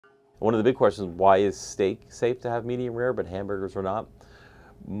One of the big questions, why is steak safe to have medium rare, but hamburgers are not?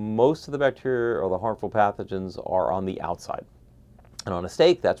 Most of the bacteria or the harmful pathogens are on the outside. And on a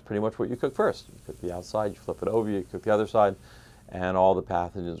steak, that's pretty much what you cook first. You cook the outside, you flip it over, you cook the other side, and all the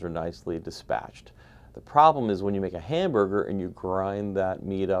pathogens are nicely dispatched. The problem is when you make a hamburger and you grind that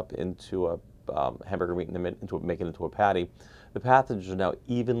meat up into a hamburger meat and make it into a patty, the pathogens are now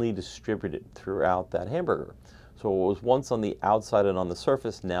evenly distributed throughout that hamburger. So what was once on the outside and on the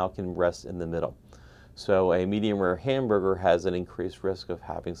surface now can rest in the middle. So a medium rare hamburger has an increased risk of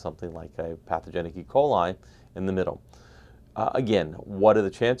having something like a pathogenic E. coli in the middle. Again, what are the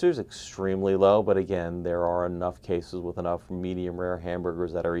chances? Extremely low, but again, there are enough cases with enough medium rare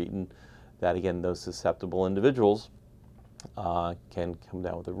hamburgers that are eaten that, again, those susceptible individuals can come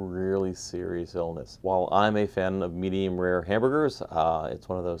down with a really serious illness. While I'm a fan of medium rare hamburgers, it's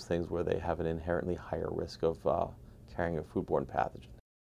one of those things where they have an inherently higher risk of carrying a foodborne pathogen.